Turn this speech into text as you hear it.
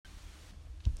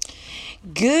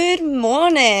Good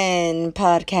morning,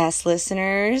 podcast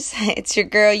listeners. It's your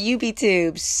girl,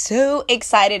 UBTube. So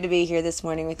excited to be here this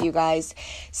morning with you guys,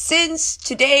 since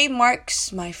today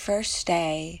marks my first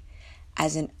day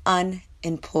as an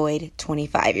unemployed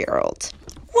 25-year-old.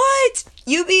 What?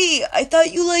 UB, I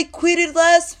thought you quitted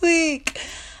last week.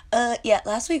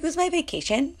 Last week was my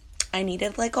vacation. I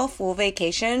needed a full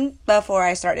vacation before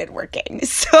I started working.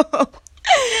 So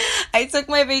I took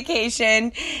my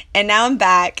vacation and now I'm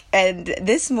back. And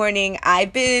this morning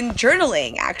I've been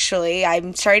journaling, actually.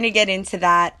 I'm starting to get into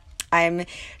that. I'm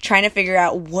trying to figure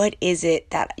out what is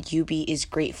it that UB is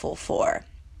grateful for.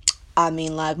 I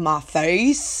mean, my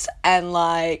face and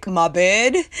my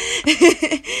bed.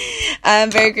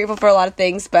 I'm very grateful for a lot of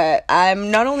things, but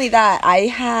not only that, I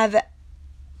have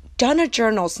done a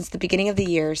journal since the beginning of the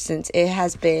year, since it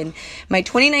has been my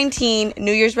 2019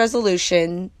 New Year's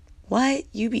resolution. What?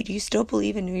 UB, do you still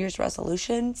believe in New Year's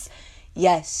resolutions?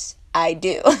 Yes, I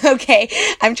do. Okay,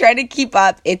 I'm trying to keep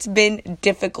up. It's been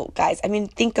difficult, guys. I mean,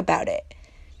 think about it.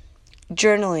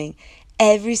 Journaling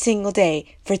every single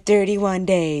day for 31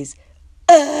 days.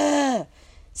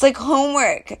 It's like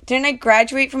homework. Didn't I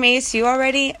graduate from ASU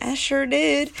already? I sure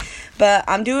did. But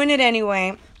I'm doing it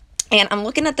anyway. And I'm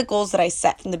looking at the goals that I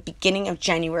set from the beginning of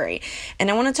January. And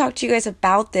I want to talk to you guys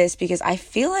about this because I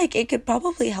feel like it could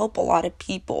probably help a lot of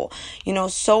people. You know,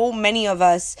 so many of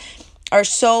us are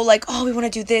so we want to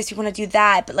do this, we want to do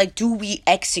that. But do we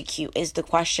execute is the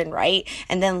question, right?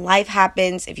 And then life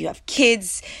happens. If you have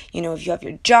kids, if you have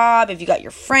your job, if you got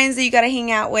your friends that you got to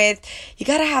hang out with, you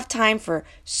got to have time for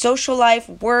social life,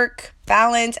 work,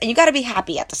 balance, and you got to be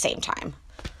happy at the same time.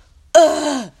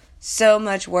 So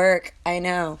much work, I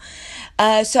know.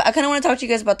 So I kind of want to talk to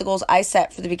you guys about the goals I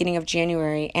set for the beginning of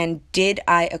January, and did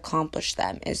I accomplish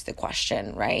them is the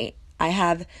question, right? I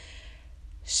have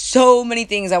so many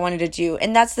things I wanted to do,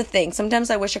 and that's the thing.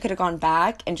 Sometimes I wish I could have gone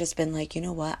back and just been you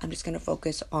know what? I'm just going to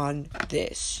focus on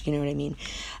this. You know what I mean?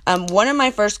 One of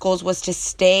my first goals was to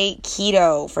stay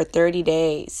keto for 30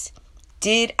 days.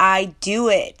 Did I do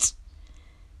it?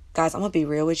 Guys, I'm going to be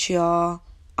real with y'all.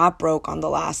 I broke on the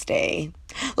last day.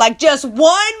 Just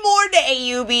one more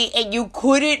day, UB, and you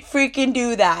couldn't freaking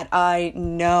do that. I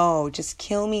know. Just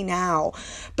kill me now.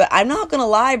 But I'm not gonna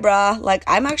lie, bruh.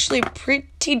 I'm actually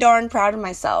pretty darn proud of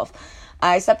myself.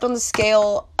 I stepped on the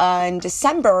scale in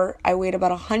December. I weighed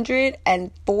about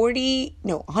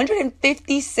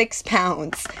 156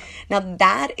 pounds. Now,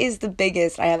 that is the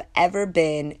biggest I have ever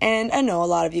been. And I know a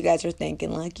lot of you guys are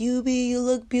thinking, UB, you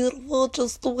look beautiful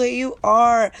just the way you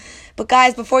are. But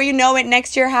guys, before you know it,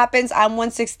 next year happens. I'm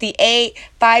 168.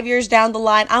 5 years down the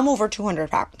line, I'm over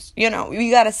 200 pounds. You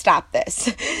got to stop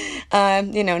this.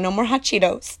 No more hot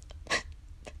Cheetos.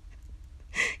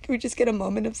 Can we just get a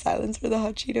moment of silence for the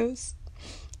hot Cheetos?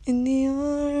 In the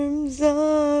arms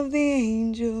of the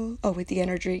angel. Oh, with the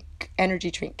energy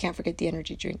drink. Can't forget the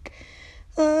energy drink.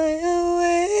 Fly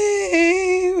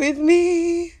away with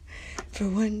me. For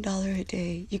 $1 a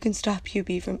day, you can stop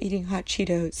UB from eating hot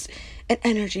Cheetos and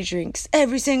energy drinks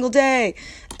every single day.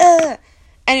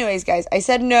 Anyways, guys, I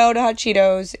said no to hot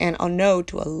Cheetos and no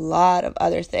to a lot of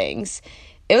other things.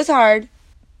 It was hard,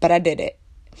 but I did it.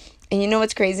 And you know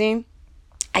what's crazy?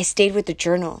 I stayed with the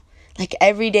journal.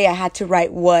 Every day I had to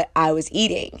write what I was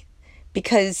eating,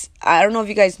 because I don't know if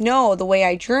you guys know, the way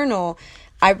I journal,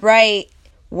 I write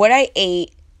what I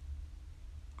ate,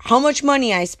 how much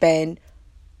money I spend,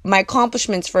 my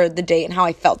accomplishments for the day, and how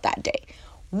I felt that day.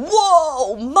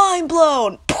 Whoa, mind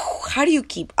blown. How do you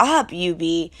keep up, UB?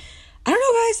 I don't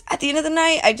know, guys. At the end of the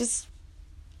night, I just,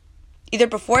 either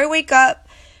before I wake up,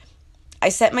 I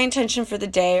set my intention for the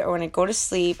day, or when I go to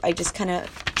sleep, I just kind of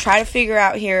try to figure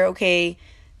out here, okay,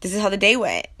 this is how the day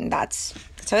went, and that's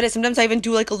how it is. Sometimes I even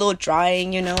do a little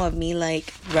drawing, of me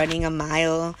running a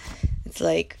mile. It's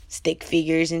stick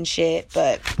figures and shit,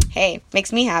 but hey,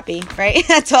 makes me happy, right?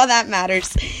 That's all that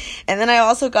matters. And then I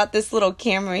also got this little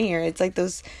camera here. It's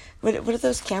those, what are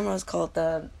those cameras called?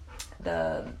 The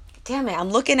damn it, I'm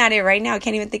looking at it right now. I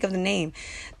can't even think of the name.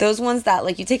 Those ones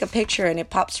that you take a picture and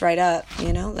it pops right up,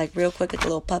 real quick, like a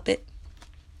little puppet.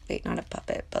 Wait, not a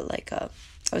puppet, but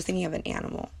I was thinking of an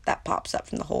animal that pops up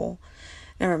from the hole.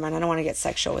 Never mind, I don't want to get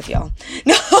sexual with y'all.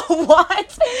 No,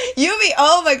 what?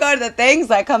 Oh my God, the things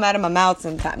that come out of my mouth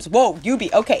sometimes. Whoa,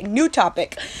 okay, new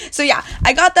topic. So yeah,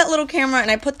 I got that little camera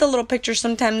and I put the little picture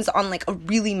sometimes on a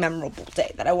really memorable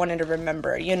day that I wanted to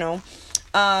remember,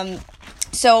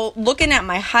 So looking at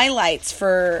my highlights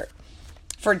for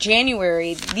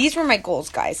January, these were my goals,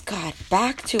 guys. God,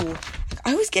 I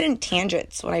always get in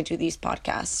tangents when I do these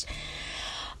podcasts.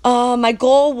 My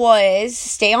goal was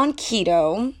stay on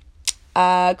keto,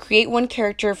 create one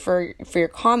character for your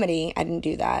comedy. I didn't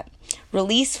do that.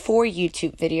 Release 4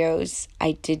 YouTube videos.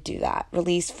 I did do that.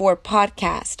 Release 4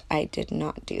 podcast. I did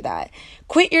not do that.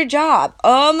 Quit your job.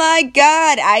 Oh my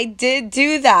God. I did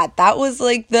do that. That was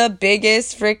like the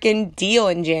biggest freaking deal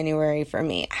in January for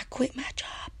me. I quit my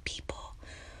job, people.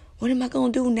 What am I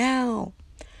going to do now?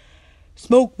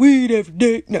 Smoke weed every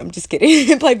day. No, I'm just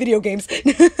kidding. Play video games.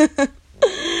 Did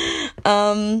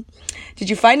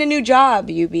you find a new job,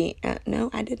 UB? No,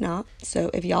 I did not.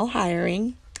 So if y'all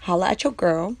hiring, holla at your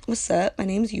girl. What's up? My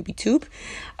name is UBTube.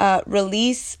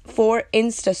 Release 4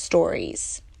 Insta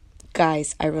stories.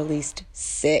 Guys, I released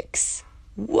 6.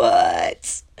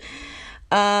 What?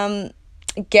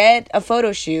 Get a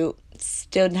photo shoot.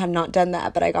 Still have not done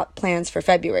that, but I got plans for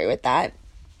February with that.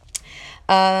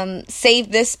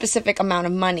 Save this specific amount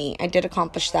of money. I did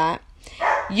accomplish that.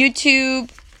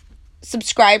 YouTube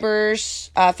subscribers,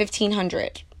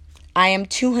 1,500. I am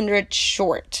 200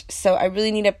 short, so I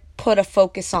really need to put a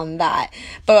focus on that.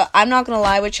 But I'm not gonna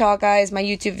lie with y'all, guys, my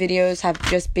YouTube videos have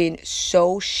just been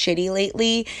so shitty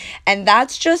lately, and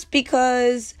that's just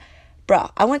because, bro,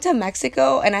 I went to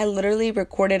Mexico and I literally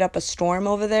recorded up a storm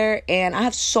over there, and I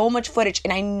have so much footage,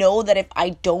 and I know that if I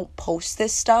don't post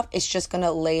this stuff, it's just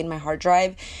gonna lay in my hard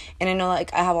drive. And I know,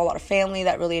 like, I have a lot of family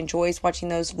that really enjoys watching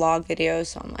those vlog videos,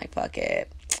 so I'm like, fuck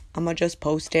it, I'm gonna just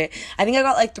post it. I think I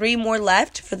got like 3 more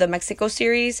left for the Mexico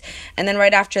series, and then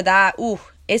right after that,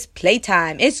 it's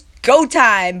playtime. It's go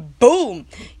time. Boom.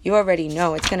 You already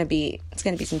know it's gonna be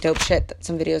some dope shit.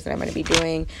 Some videos that I'm gonna be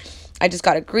doing. I just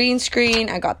got a green screen.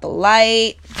 I got the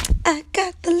light.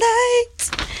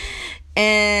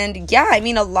 And yeah, I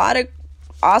mean, a lot of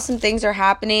awesome things are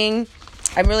happening.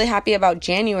 I'm really happy about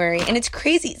January. And it's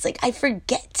crazy. It's like I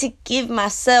forget to give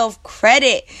myself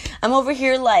credit. I'm over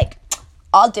here like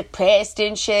all depressed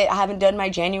and shit. I haven't done my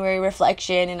January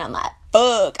reflection. And I'm like,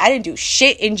 fuck, I didn't do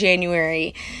shit in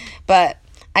January. But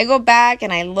I go back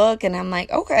and I look and I'm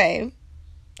like, okay,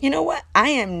 you know what? I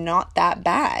am not that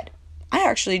bad. I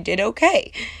actually did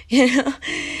okay. You know,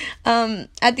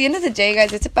 at the end of the day,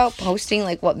 guys, it's about posting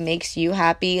like what makes you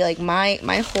happy. Like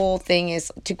my whole thing is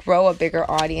to grow a bigger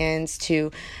audience,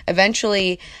 to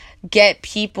eventually get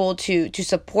people to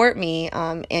support me.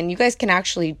 And you guys can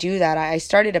actually do that. I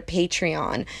started a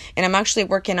Patreon, and I'm actually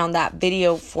working on that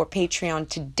video for Patreon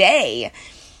today.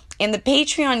 And the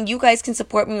Patreon, you guys can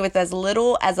support me with as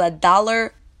little as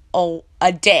 $1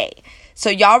 a day. So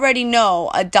y'all already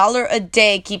know $1 a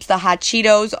day keeps the hot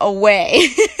Cheetos away.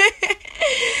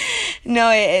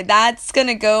 No, that's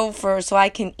gonna go for so I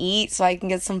can eat, so I can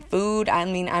get some food. I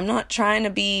mean, I'm not trying to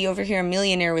be over here a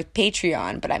millionaire with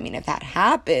Patreon, but I mean, if that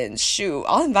happens, shoot,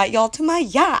 I'll invite y'all to my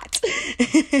yacht.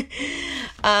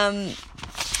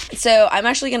 So I'm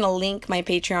actually gonna link my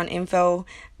Patreon info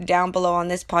down below on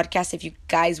this podcast. If you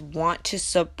guys want to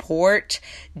support,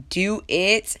 do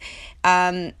it.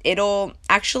 It'll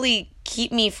actually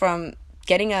keep me from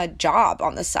getting a job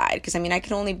on the side, because I mean, I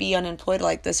can only be unemployed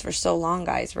like this for so long,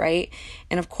 guys, right?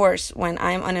 And of course, when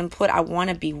I'm unemployed, I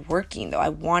want to be working, though. I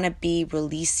want to be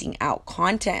releasing out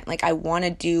content. Like, I want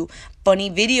to do funny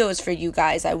videos for you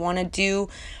guys. I want to do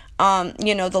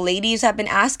the ladies have been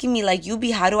asking me, like,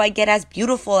 Yubi, how do I get as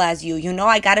beautiful as you? You know,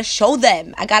 I gotta show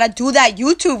them. I gotta do that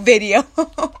YouTube video.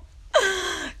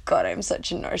 God, I'm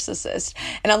such a narcissist.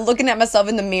 And I'm looking at myself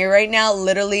in the mirror right now,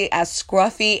 literally as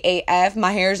scruffy AF.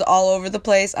 My hair's all over the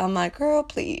place. I'm like, girl,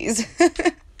 please.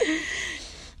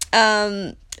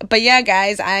 But yeah,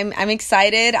 guys, I'm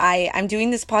excited. I'm doing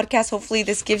this podcast. Hopefully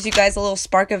this gives you guys a little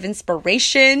spark of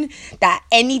inspiration that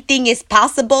anything is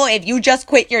possible if you just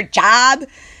quit your job.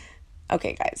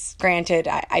 Okay, guys, granted,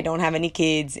 I don't have any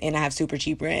kids and I have super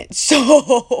cheap rent.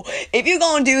 So if you're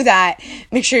going to do that,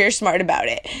 make sure you're smart about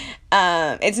it.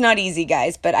 It's not easy,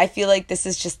 guys, but I feel like this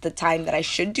is just the time that I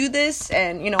should do this.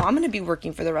 And, I'm going to be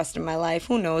working for the rest of my life.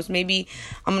 Who knows? Maybe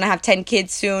I'm going to have 10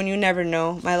 kids soon. You never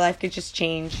know. My life could just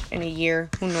change in a year.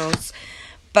 Who knows?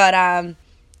 But,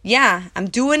 yeah, I'm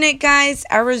doing it, guys.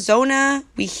 Arizona,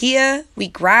 we here, we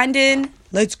grinding.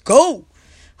 Let's go.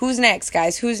 Who's next,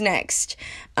 guys? Who's next?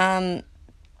 I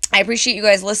appreciate you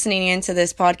guys listening into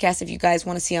this podcast. If you guys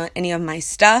want to see any of my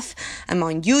stuff, I'm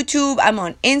on YouTube, I'm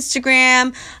on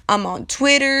Instagram, I'm on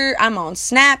Twitter, I'm on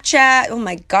Snapchat. Oh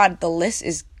my God, the list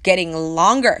is getting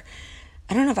longer.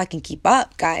 I don't know if I can keep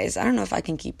up, guys. I don't know if I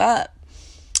can keep up.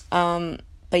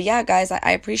 But yeah, guys,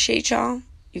 I appreciate y'all.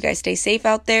 You guys stay safe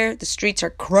out there. The streets are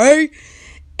cray.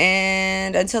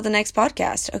 And until the next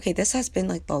podcast. Okay, this has been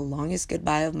like the longest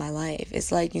goodbye of my life.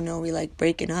 It's like, we like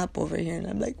breaking up over here. And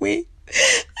I'm like, wait,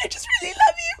 I just really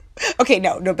love you. Okay,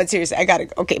 no, but seriously, I gotta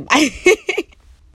go. Okay, bye.